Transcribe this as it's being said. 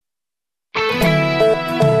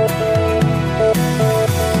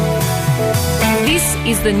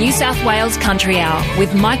is the New South Wales Country Hour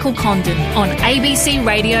with Michael Condon on ABC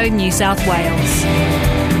Radio New South Wales.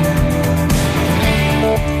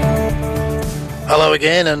 Hello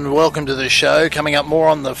again and welcome to the show. Coming up, more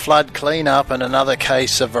on the flood clean-up and another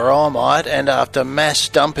case of varroa mite. And after mass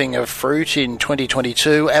dumping of fruit in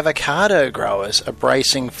 2022, avocado growers are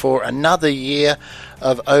bracing for another year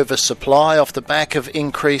of oversupply off the back of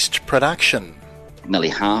increased production. Nearly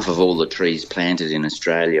half of all the trees planted in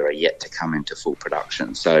Australia are yet to come into full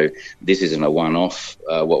production. So this isn't a one-off,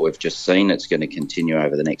 what we've just seen. It's going to continue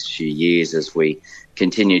over the next few years as we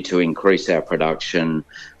continue to increase our production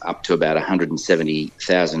up to about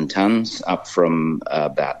 170,000 tonnes, up from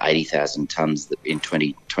about 80,000 tonnes in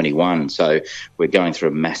 2021. So we're going through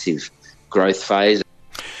a massive growth phase.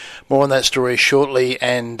 More on that story shortly,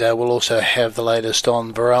 and we'll also have the latest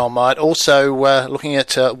on varroa mite. Also looking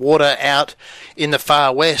at water out in the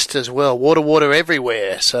far west as well. Water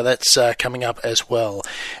everywhere, so that's coming up as well.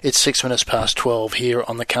 It's 6 minutes past 12 here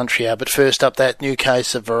on the Country Hour. But first up, that new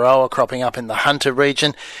case of varroa cropping up in the Hunter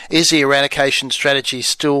region. Is the eradication strategy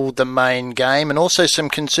still the main game? And also some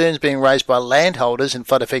concerns being raised by landholders in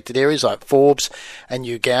flood-affected areas like Forbes and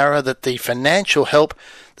Eugowra that the financial help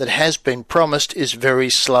that has been promised is very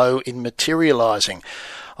slow in materialising.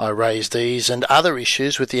 I raised these and other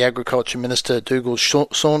issues with the Agriculture Minister Dougal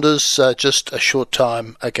Saunders just a short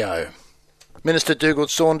time ago. Minister Dougal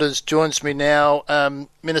Saunders joins me now.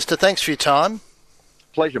 Minister, thanks for your time.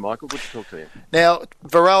 Pleasure, Michael. Good to talk to you. Now,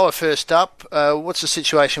 varroa first up. What's the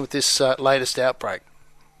situation with this latest outbreak?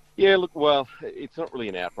 Yeah, look, well, it's not really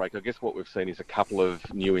an outbreak. I guess what we've seen is a couple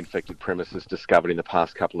of new infected premises discovered in the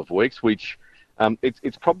past couple of weeks, which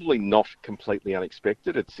it's probably not completely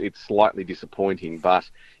unexpected. It's slightly disappointing, but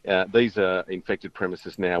these are infected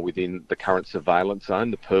premises now within the current surveillance zone,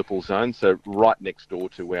 the purple zone, so right next door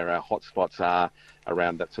to where our hotspots are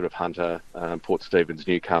around that sort of Hunter, Port Stephens,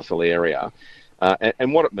 Newcastle area.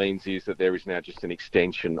 And what it means is that there is now just an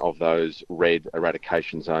extension of those red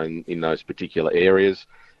eradication zone in those particular areas.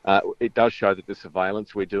 It does show that the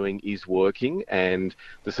surveillance we're doing is working, and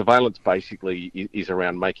the surveillance basically is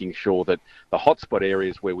around making sure that the hotspot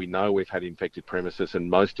areas where we know we've had infected premises, and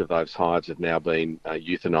most of those hives have now been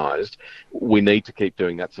euthanised, we need to keep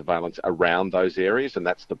doing that surveillance around those areas, and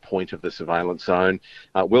that's the point of the surveillance zone.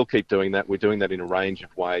 We'll keep doing that. We're doing that in a range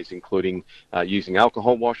of ways, including using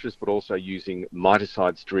alcohol washes, but also using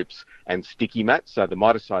miticide strips and sticky mats. So the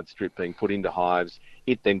miticide strip being put into hives,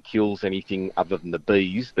 it then kills anything other than the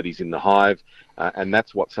bees that is in the hive, and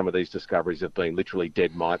that's what some of these discoveries have been, literally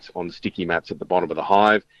dead mites on sticky mats at the bottom of the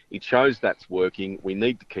hive. It shows that's working. We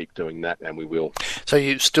need to keep doing that, and we will. So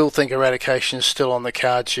you still think eradication is still on the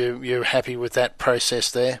cards? You're happy with that process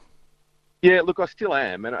there? Yeah, look, I still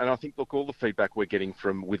am, and I think, look, all the feedback we're getting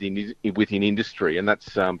from within industry, and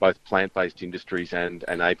that's both plant-based industries and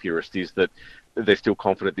apiarists, is that they're still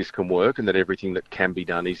confident this can work and that everything that can be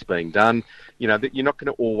done is being done. You know, that you're not going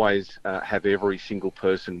to always have every single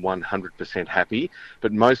person 100% happy,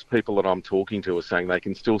 but most people that I'm talking to are saying they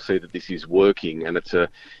can still see that this is working, and it's a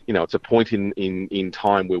point in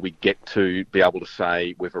time where we get to be able to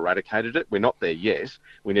say we've eradicated it. We're not there yet.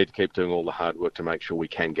 We need to keep doing all the hard work to make sure we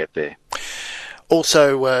can get there.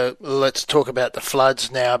 Also, let's talk about the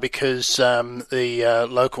floods now, because the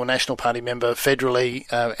local National Party member federally,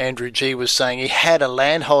 Andrew Gee, was saying he had a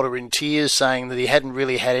landholder in tears, saying that he hadn't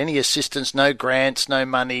really had any assistance, no grants, no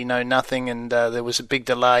money, no nothing, and there was a big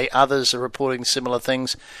delay. Others are reporting similar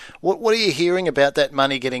things. What are you hearing about that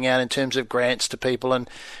money getting out in terms of grants to people, and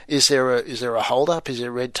is there a hold-up? Is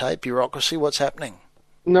there red tape, bureaucracy? What's happening?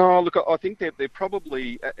 No, look, I think they're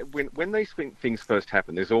probably, when these things first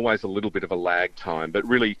happen, there's always a little bit of a lag time, but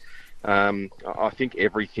really, I think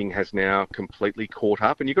everything has now completely caught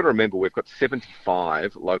up. And you've got to remember, we've got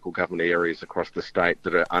 75 local government areas across the state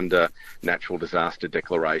that are under natural disaster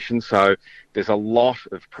declaration. So there's a lot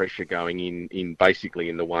of pressure going in basically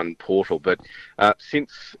in the one portal. But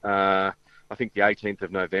since I think the 18th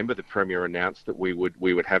of November, the Premier announced that we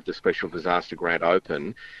would have the Special Disaster Grant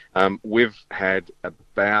open. We've had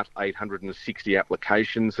about 860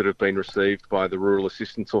 applications that have been received by the Rural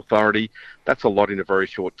Assistance Authority. That's a lot in a very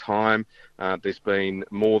short time. There's been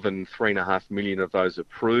more than 3.5 million of those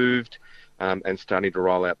approved. And starting to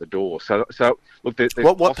roll out the door. So look,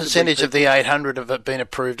 what percentage of the 800 have been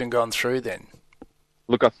approved and gone through then?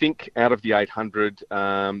 Look, I think out of the 800,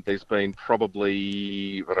 there's been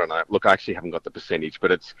probably, I don't know, look, I actually haven't got the percentage,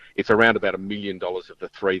 but it's around about $1 million of the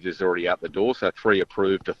three that's already out the door. So 3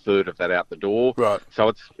 approved, a third of that out the door. Right.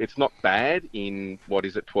 So it's not bad in,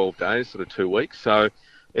 12 days, sort of 2 weeks. So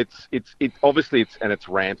obviously it's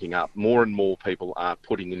ramping up. More and more people are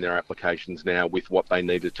putting in their applications now with what they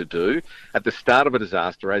needed to do. At the start of a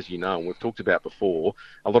disaster, as you know, and we've talked about before,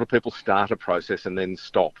 a lot of people start a process and then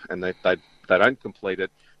stop, and they don't complete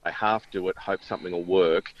it. They half do it, hope something will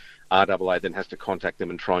work. RAA then has to contact them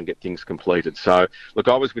and try and get things completed. So, look,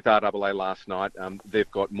 I was with RAA last night. They've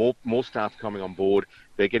got more staff coming on board.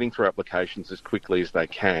 They're getting through applications as quickly as they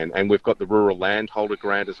can. And we've got the Rural Landholder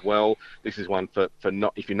Grant as well. This is one for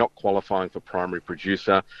not, if you're not qualifying for primary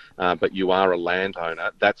producer, but you are a landowner,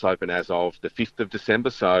 that's open as of the 5th of December.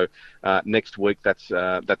 So next week, that's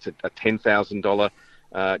a $10,000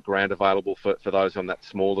 grant available for those on that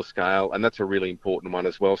smaller scale, and that's a really important one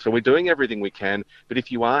as well. So we're doing everything we can, but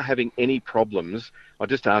if you are having any problems, I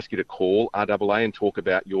just ask you to call RAA and talk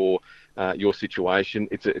about your situation.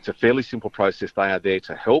 It's a fairly simple process. They are there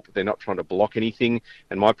to help. They're not trying to block anything,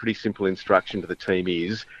 and my pretty simple instruction to the team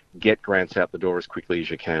is get grants out the door as quickly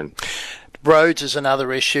as you can. Roads is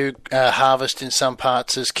another issue. Harvest in some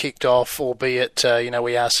parts has kicked off, albeit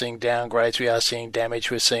we are seeing downgrades, we are seeing damage,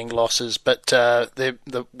 we're seeing losses. But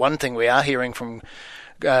the one thing we are hearing from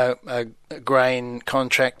grain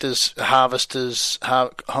contractors, harvesters,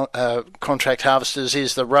 contract harvesters,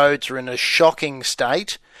 is the roads are in a shocking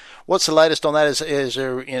state. What's the latest on that? Is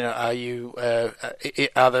there,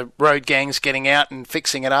 are the road gangs getting out and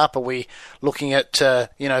fixing it up? Are we looking at,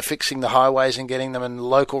 fixing the highways and getting them, and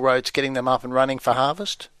local roads, getting them up and running for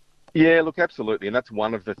harvest? Yeah, look, absolutely. And that's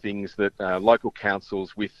one of the things that local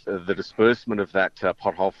councils, with the disbursement of that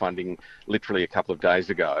pothole funding literally a couple of days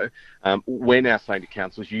ago, we're now saying to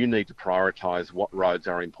councils, you need to prioritise what roads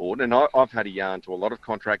are important. And I've had a yarn to a lot of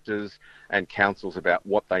contractors and councils about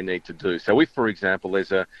what they need to do. So if, for example,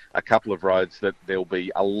 there's a couple of roads that there'll be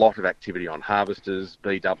a lot of activity on, harvesters,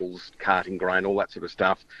 B-doubles, carting grain, all that sort of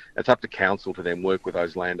stuff, it's up to council to then work with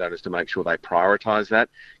those landowners to make sure they prioritise that,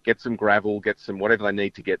 get some gravel, get some whatever they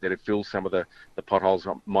need to get there to fill some of the potholes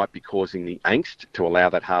that might be causing the angst to allow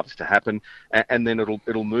that harvest to happen, and then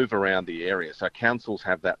it'll move around the area. So councils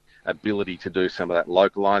have that ability to do some of that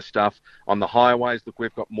localised stuff. On the highways, look,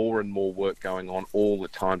 we've got more and more work going on all the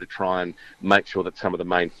time to try and make sure that some of the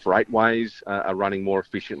main freightways are running more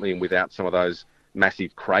efficiently and without some of those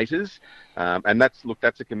massive craters. And that's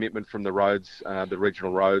a commitment from the roads, the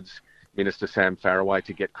regional roads, Minister Sam Faraway,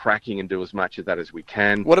 to get cracking and do as much of that as we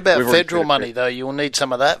can. What about federal money, though? You'll need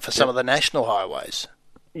some of that for some of the national highways.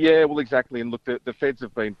 Yeah, well, exactly. And look, the feds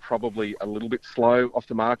have been probably a little bit slow off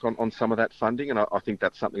the mark on some of that funding, and I think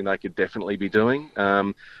that's something they could definitely be doing.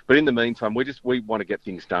 But in the meantime, we want to get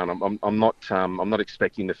things done. I'm not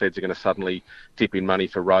expecting the feds are going to suddenly tip in money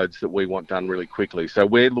for roads that we want done really quickly. So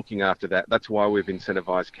we're looking after that. That's why we've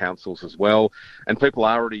incentivised councils as well. And people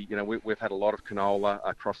are already, we've had a lot of canola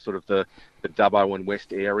across sort of the Dubbo and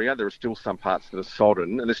West area. There are still some parts that are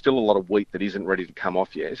sodden, and there's still a lot of wheat that isn't ready to come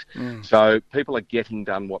off yet. So people are getting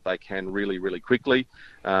done what they can really, really quickly.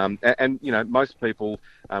 And most people,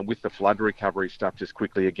 with the flood recovery stuff, just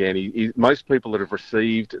quickly again, most people that have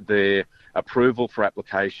received their approval for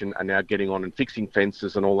application are now getting on and fixing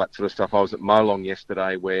fences and all that sort of stuff. I was at Molong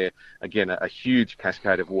yesterday where, again, a huge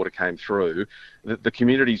cascade of water came through. The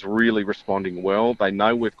community's really responding well. They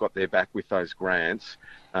know we've got their back with those grants.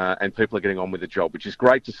 And people are getting on with the job, which is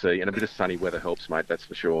great to see, and a bit of sunny weather helps, mate, that's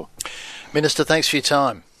for sure. Minister, thanks for your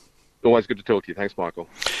time. Always good to talk to you. Thanks, Michael.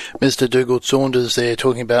 Mr. Dougal-Saunders there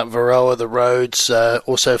talking about Varroa, the roads,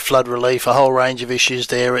 also flood relief, a whole range of issues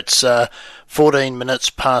there. It's 14 minutes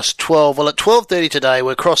past 12. Well, at 12:30 today,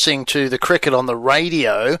 we're crossing to the cricket on the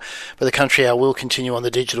radio, but the Country Hour will continue on the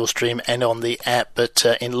digital stream and on the app. But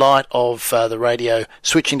in light of the radio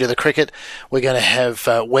switching to the cricket, we're going to have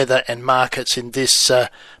weather and markets in this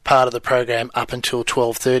part of the program up until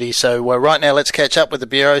 12:30. So right now, let's catch up with the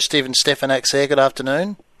Bureau. Stephen Stefanak's there. Good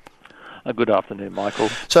afternoon. Good afternoon, Michael.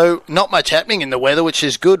 So not much happening in the weather, which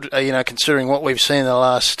is good, considering what we've seen in the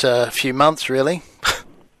last few months, really.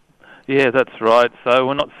 Yeah, that's right. So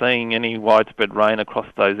we're not seeing any widespread rain across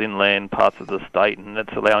those inland parts of the state, and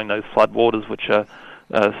that's allowing those floodwaters, which are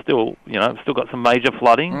still got some major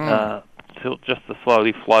flooding, just to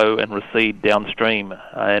slowly flow and recede downstream.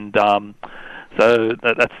 And so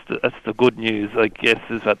that's the good news, I guess,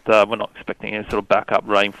 is that we're not expecting any sort of backup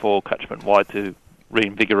rainfall catchment-wide to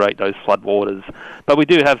reinvigorate those floodwaters. But we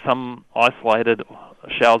do have some isolated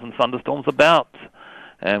showers and thunderstorms about,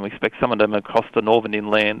 and we expect some of them across the northern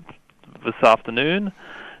inland this afternoon,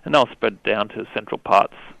 and they'll spread down to central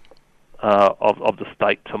parts of the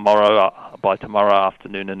state by tomorrow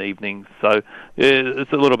afternoon and evening. So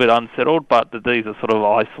it's a little bit unsettled, but these are sort of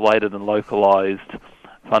isolated and localised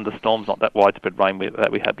thunderstorms, not that widespread rain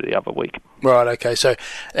that we had the other week. Right, okay. So,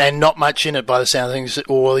 and not much in it by the sound of things,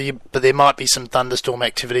 but there might be some thunderstorm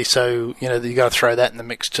activity, so, you've got to throw that in the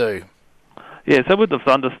mix too. Yeah, so with the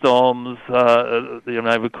thunderstorms,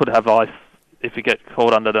 we could have ice if you get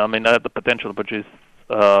caught under them. I mean, they have the potential to produce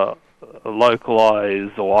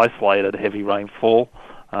localised or isolated heavy rainfall.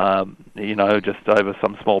 Just over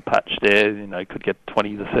some small patch there, could get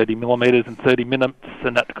 20 to 30 millimetres in 30 minutes,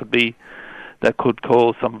 and that could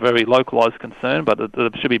cause some very localised concern, but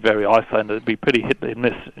it should be very isolated. It'd be pretty hit and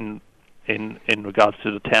miss in regards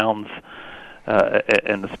to the towns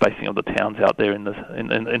and the spacing of the towns out there in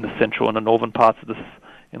the central and the northern parts of the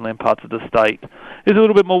inland parts of the state. It's a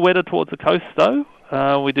little bit more wetter towards the coast, though.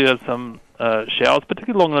 We do have some showers,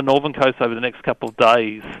 particularly along the northern coast over the next couple of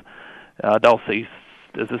days. They'll see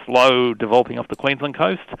there's this low developing off the Queensland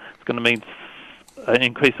coast. It's going to mean an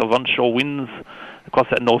increase of onshore winds across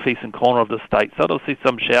that northeastern corner of the state. So they'll see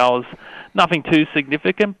some showers, nothing too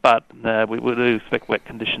significant, but we do expect wet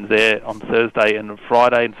conditions there on Thursday and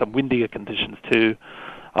Friday, and some windier conditions too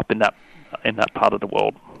up in that part of the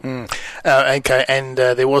world. Okay, and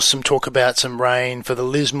there was some talk about some rain for the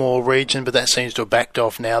Lismore region, but that seems to have backed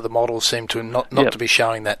off now. The models seem to not to be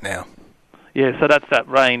showing that now. Yeah, so that's that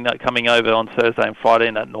rain coming over on Thursday and Friday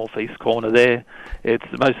in that northeast corner there. It's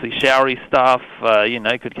mostly showery stuff,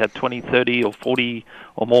 could have 20, 30 or 40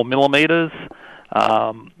 or more millimetres,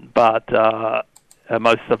 but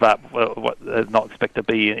most of that is not expected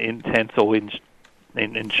to be intense or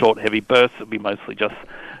in short, heavy bursts. It'll be mostly just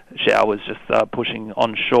showers just pushing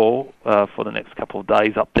onshore for the next couple of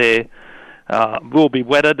days up there. Will be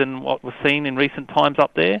wetter than what we've seen in recent times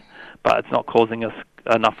up there, but it's not causing us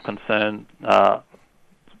enough concern.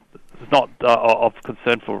 It's not of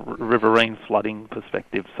concern for riverine flooding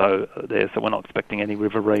perspective. So we're not expecting any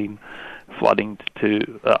riverine flooding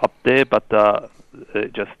to up there, but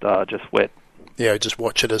just wet. Yeah, just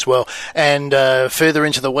watch it as well. And further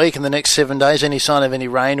into the week, in the next 7 days, any sign of any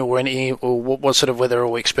rain or what sort of weather are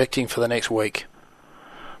we expecting for the next week?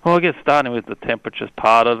 Well, I guess starting with the temperatures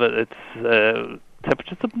part of it,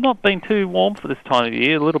 temperatures have not been too warm for this time of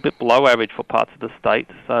year, a little bit below average for parts of the state,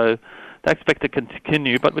 so they expect to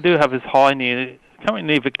continue, but we do have this high currently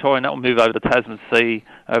near Victoria, and that will move over the Tasman Sea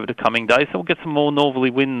over the coming days, so we'll get some more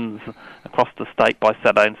northerly winds across the state by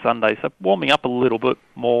Saturday and Sunday, so warming up a little bit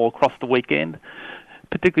more across the weekend,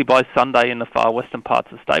 particularly by Sunday in the far western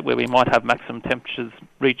parts of the state, where we might have maximum temperatures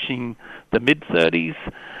reaching the mid-30s.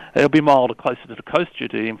 It'll be milder closer to the coast due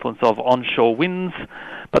to the influence of onshore winds.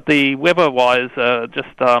 But the weather-wise,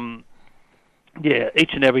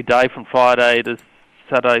 each and every day from Friday to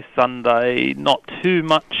Saturday, Sunday, not too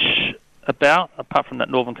much apart from that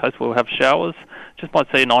northern coast where we'll have showers. Just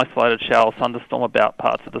might see an isolated shower thunderstorm about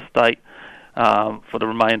parts of the state for the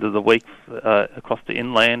remainder of the week across the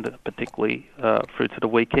inland, particularly through to the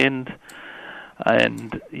weekend.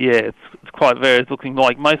 And it's quite varied. It's looking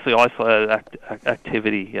like mostly isolated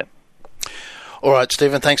activity. Yeah. All right,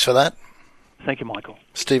 Stephen. Thanks for that. Thank you, Michael.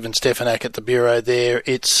 Stephen Stefanak at the Bureau there.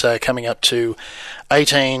 It's coming up to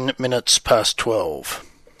 18 minutes past 12.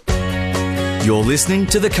 You're listening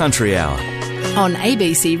to The Country Hour on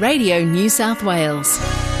ABC Radio New South Wales.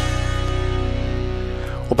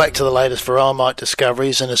 Well, back to the latest varroa mite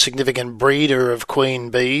discoveries, and a significant breeder of queen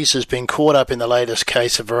bees has been caught up in the latest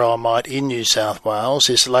case of varroa mite in New South Wales.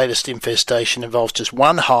 This latest infestation involves just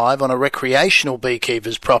one hive on a recreational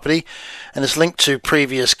beekeeper's property and is linked to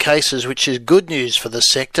previous cases, which is good news for the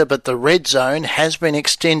sector, but the red zone has been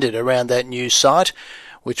extended around that new site,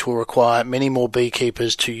 which will require many more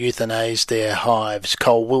beekeepers to euthanase their hives.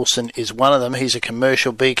 Cole Wilson is one of them. He's a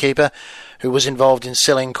commercial beekeeper who was involved in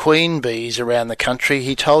selling queen bees around the country.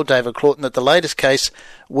 He told David Claughton that the latest case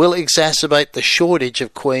will exacerbate the shortage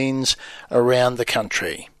of queens around the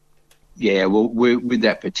country. Yeah, well, with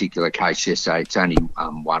that particular case, yes, it's only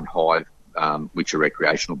one hive which a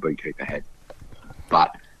recreational beekeeper had.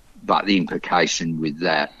 But the implication with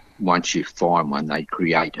that, once you find one, they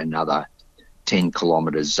create another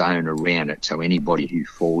 10-kilometre zone around it. So anybody who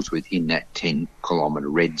falls within that 10-kilometre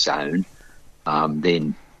red zone,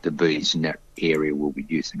 then the bees in that area will be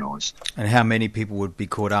euthanised. And how many people would be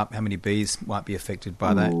caught up? How many bees might be affected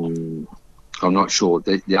by that? I'm not sure.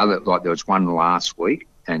 The other, there was one last week,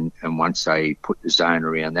 and once they put the zone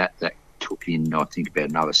around that took in, I think, about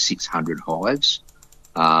another 600 hives.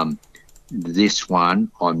 This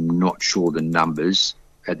one, I'm not sure the numbers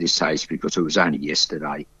at this stage because it was only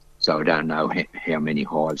yesterday. So I don't know how many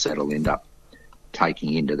hives that'll end up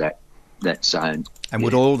taking into that zone. And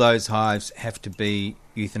would all those hives have to be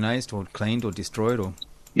euthanized or cleaned or destroyed? Or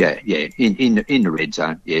Yeah. In the red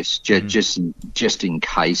zone, yes. Just in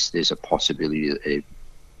case there's a possibility that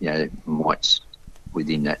mites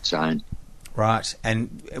within that zone. Right.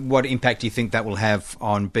 And what impact do you think that will have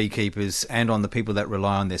on beekeepers and on the people that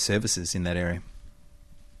rely on their services in that area?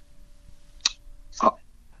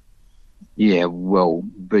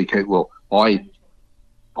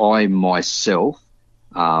 I myself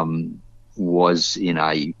was in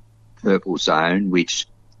a purple zone, which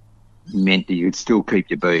meant that you could still keep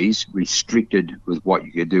your bees, restricted with what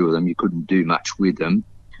you could do with them. You couldn't do much with them.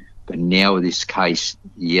 But now with this case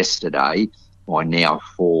yesterday, I now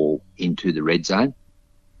fall into the red zone.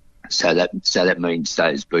 So that means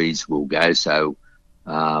those bees will go. So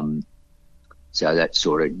that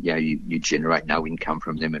sort of, you generate no income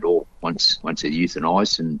from them at all once they're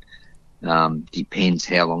euthanised, and depends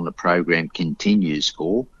how long the program continues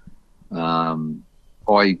for.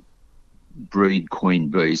 I breed queen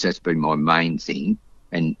bees. That's been my main thing,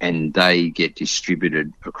 and they get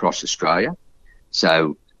distributed across Australia.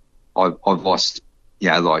 So I've lost,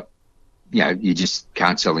 you just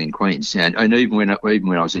can't sell in queens. And even when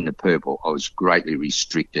I was in the purple, I was greatly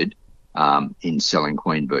restricted in selling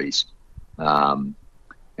queen bees. And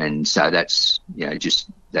so that's,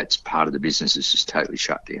 that's part of the business is just totally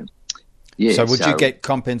shut down. Yeah. So would you get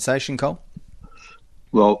compensation, Cole?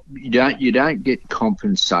 Well, you don't get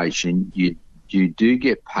compensation. You do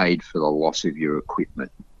get paid for the loss of your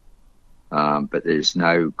equipment, but there's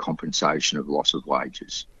no compensation of loss of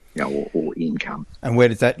wages, or income. And where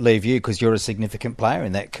does that leave you? Because you're a significant player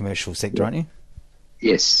in that commercial sector, aren't you?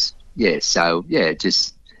 Yes. Yeah. So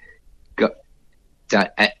just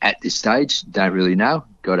at this stage, don't really know.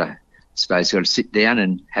 Got to sit down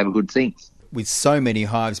and have a good think. With so many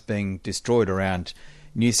hives being destroyed around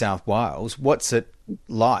New South Wales, what's it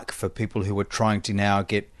like for people who are trying to now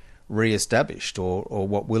get re-established, or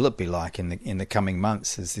what will it be like in the coming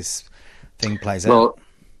months as this thing plays out?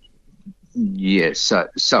 Yes.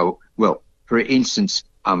 So for instance,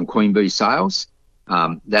 queen bee sales,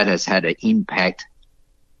 that has had an impact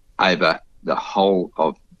over the whole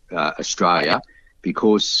of Australia,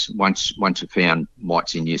 because once you found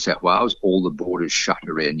mites in New South Wales, all the borders shut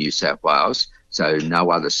around New South Wales, so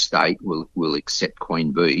no other state will accept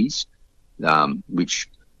queen bees, which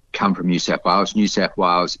come from New South Wales. New South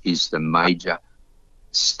Wales is the major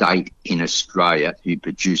state in Australia who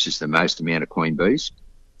produces the most amount of queen bees.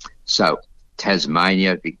 So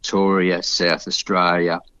Tasmania, Victoria, South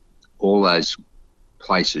Australia, all those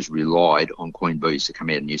places relied on queen bees to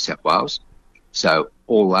come out of New South Wales. So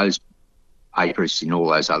all those apiarists in all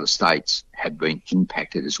those other states have been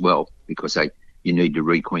impacted as well, because you need to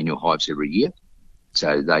requeen your hives every year.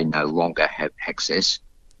 So they no longer have access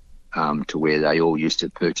to where they all used to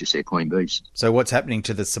purchase their queen bees. So what's happening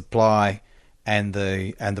to the supply and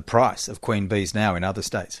the price of queen bees now in other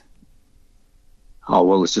states? Oh,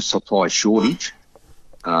 well, it's a supply shortage.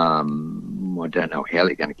 I don't know how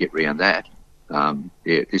they're going to get around that at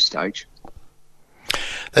this stage.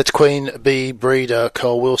 That's queen bee breeder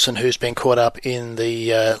Cole Wilson, who's been caught up in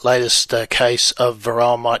the latest case of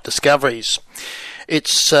varroa mite discoveries.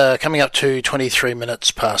 It's coming up to 23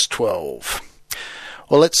 minutes past 12.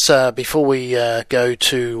 Well, let's before we go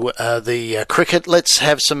to the cricket, let's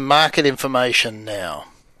have some market information now.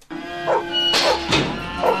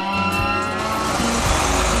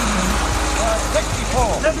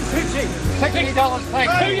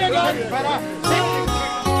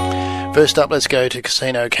 First up, let's go to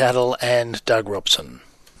Casino Cattle and Doug Robson.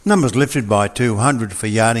 Numbers lifted by 200 for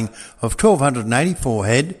yarding of 1,284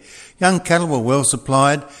 head. Young cattle were well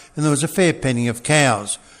supplied, and there was a fair penning of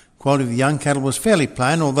cows. Quality of the young cattle was fairly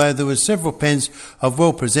plain, although there were several pens of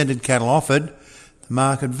well-presented cattle offered. The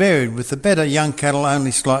market varied, with the better young cattle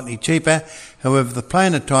only slightly cheaper. However, the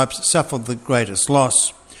plainer types suffered the greatest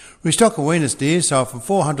loss. Restocker weaner steers sold from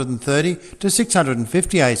 430 to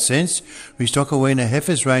 658 cents. Restocker weaner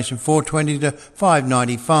heifers ranged from 420 to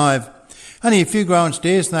 595. Only a few grown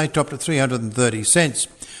steers, and they topped at 330 cents.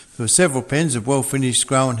 There were several pens of well-finished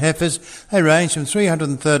grown heifers. They ranged from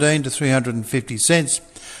 313 to 350 cents.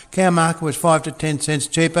 Cow market was 5 to 10 cents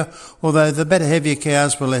cheaper, although the better heavier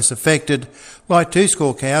cows were less affected. Light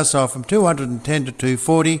two-score cows sold from 210 to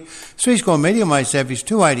 240, three-score medium weights averaged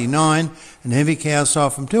 289, and heavy cows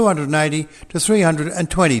sold from 280 to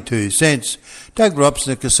 322 cents. Doug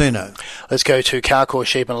Robson at Casino. Let's go to Carcoar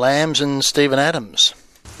Sheep and Lambs and Stephen Adams.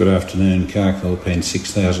 Good afternoon. Carcoar penned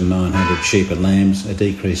 6,900 sheep and lambs, a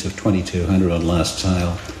decrease of 2,200 on last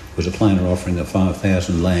sale, with a plainer offering of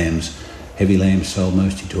 5,000 lambs. Heavy lambs sold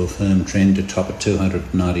mostly to a firm trend to top at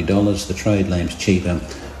 $290. The trade lambs cheaper.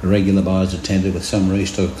 The regular buyers attended, with some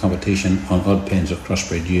restock competition on odd pens of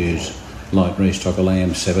crossbred ewes. Light restocker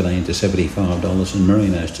lambs $17 to $75 and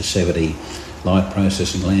merinos to $70. Light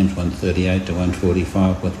processing lambs 138 to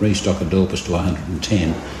 145, with restock of Dorpus to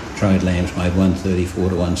 110. Trade lambs made 134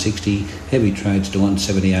 to 160, heavy trades to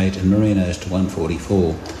 178 and merinos to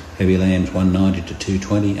 144. Heavy lambs 190 to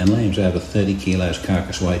 220 and lambs over 30 kilos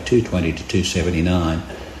carcass weight 220 to 279.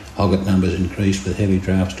 Hogget numbers increased with heavy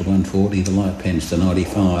drafts to 140, the light pens to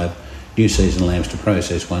 95. New season lambs to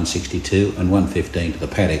process 162 and 115 to the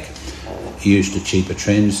paddock. Used to cheaper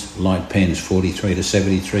trends, light pens 43 to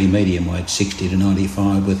 73, medium weight 60 to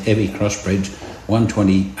 95, with heavy crossbreds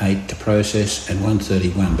 128 to process and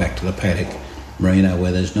 131 back to the paddock. Merino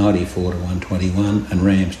weathers 94 to 121 and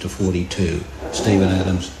rams to 42. Stephen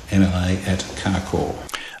Adams, MLA at Carcoar.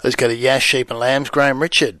 Let's go to Yass Sheep and Lambs. Graham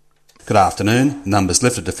Richard. Good afternoon. Numbers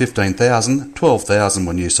lifted to 15,000. 12,000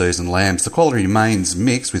 were new season lambs. The quality remains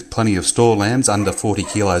mixed with plenty of store lambs under 40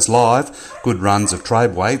 kilos live, good runs of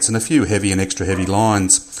trade weights and a few heavy and extra heavy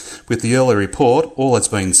lines. With the early report, all that's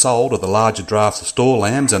been sold are the larger drafts of store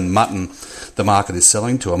lambs and mutton. The market is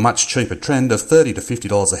selling to a much cheaper trend of $30 to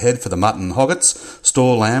 $50 a head for the mutton and hoggets.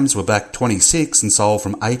 Store lambs were back 26 and sold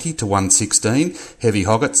from 80 to 116. Heavy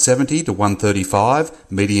hoggets 70 to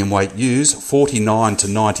 135. Medium weight ewes 49 to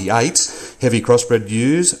 98. Heavy crossbred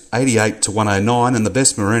ewes 88 to 109, and the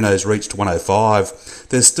best merinos reached 105.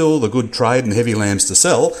 There's still the good trade and heavy lambs to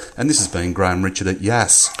sell, and this has been Graham Richard at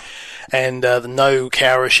Yass. And the no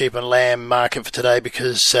Cowra sheep and lamb market for today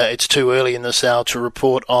because it's too early in the sale to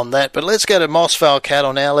report on that. But let's go to Moss Vale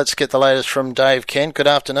Cattle now. Let's get the latest from Dave Kent. Good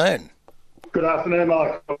afternoon. Good afternoon,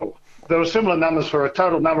 Michael. There were similar numbers for a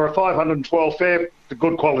total number of 512 fair to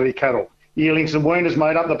good quality cattle. Yearlings and weaners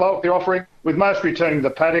made up the bulk of the offering, with most returning to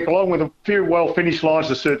the paddock, along with a few well-finished lines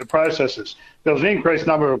to suit the processors. There was an increased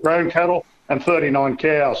number of grown cattle and 39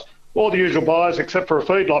 cows. All the usual buyers, except for a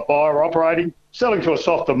feedlot buyer, are operating, selling to a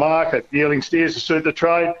softer market. Yearling steers to suit the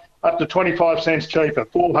trade, up to 25 cents cheaper,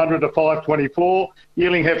 400 to 524.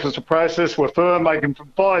 Yearling heifers to process were firm, making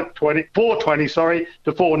from 420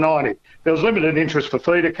 to 490. There was limited interest for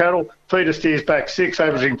feeder cattle. Feeder steers back 6,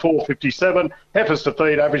 averaging 457. Heifers to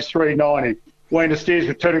feed averaged 390. Weaner steers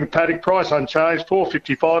returning the paddock, price unchanged,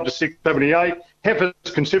 455 to 678. Heifers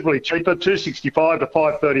considerably cheaper, 265 to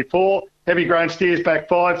 534. Heavy grain steers back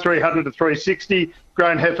 5, 300 to 360.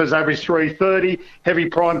 Grain heifers average 330. Heavy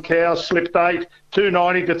prime cows slipped 8,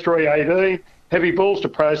 290 to 318. Heavy bulls to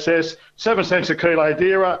process, 7 cents a kilo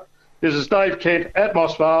dearer. This is Dave Kent at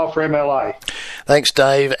Moss Vale for MLA. Thanks,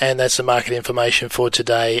 Dave, and that's the market information for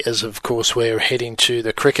today, as of course we're heading to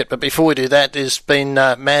the cricket. But before we do that, there's been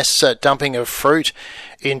mass dumping of fruit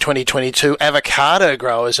in 2022. Avocado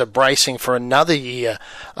growers are bracing for another year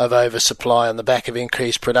of oversupply on the back of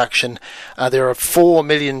increased production. There are 4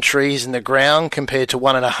 million trees in the ground compared to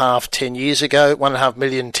 1.5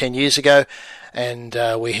 million 10 years ago. And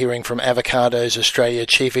we're hearing from Avocados Australia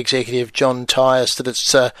Chief Executive John Tyas that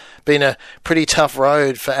it's been a pretty tough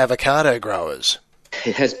road for avocado growers.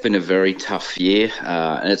 It has been a very tough year,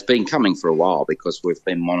 and it's been coming for a while because we've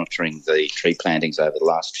been monitoring the tree plantings over the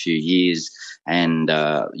last few years, and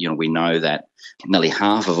we know that nearly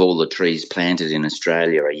half of all the trees planted in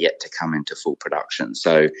Australia are yet to come into full production.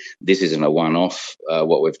 So this isn't a one-off,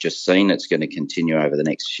 what we've just seen. It's going to continue over the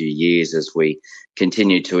next few years as we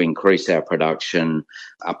continue to increase our production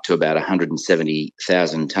up to about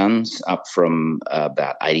 170,000 tonnes, up from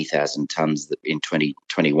about 80,000 tonnes in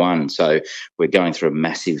 2021. So we're going through a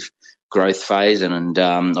massive growth phase, and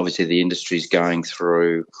obviously the industry's going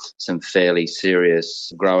through some fairly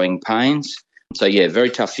serious growing pains. So, yeah, very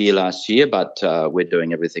tough year last year, but we're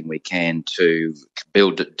doing everything we can to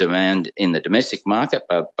build demand in the domestic market,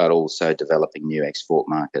 but also developing new export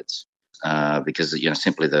markets because,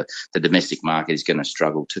 simply the domestic market is going to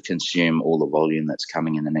struggle to consume all the volume that's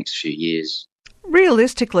coming in the next few years.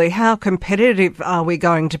 Realistically, how competitive are we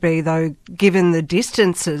going to be, though, given the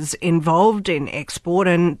distances involved in export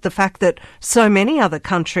and the fact that so many other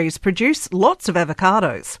countries produce lots of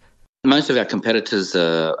avocados? Most of our competitors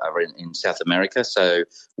are in South America, so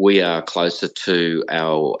we are closer to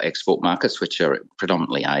our export markets, which are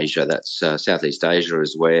predominantly Asia. That's Southeast Asia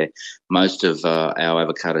is where most of our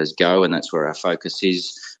avocados go, and that's where our focus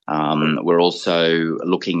is. We're also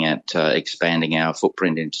looking at expanding our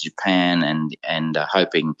footprint into Japan and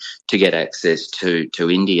hoping to get access to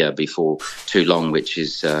India before too long, which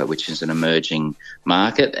is an emerging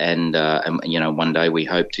market, and one day we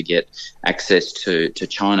hope to get access to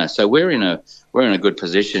China. So we're in a we're in a good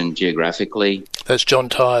position geographically. That's John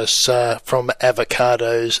Tyus from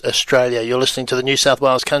Avocados Australia. You're listening to the New South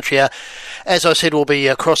Wales Country Hour. As I said, we'll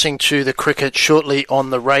be crossing to the cricket shortly on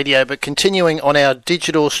the radio, but continuing on our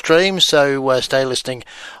digital stream, so stay listening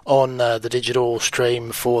on the digital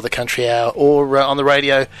stream for the Country Hour or on the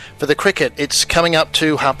radio for the cricket. It's coming up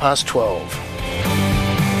to 12:30.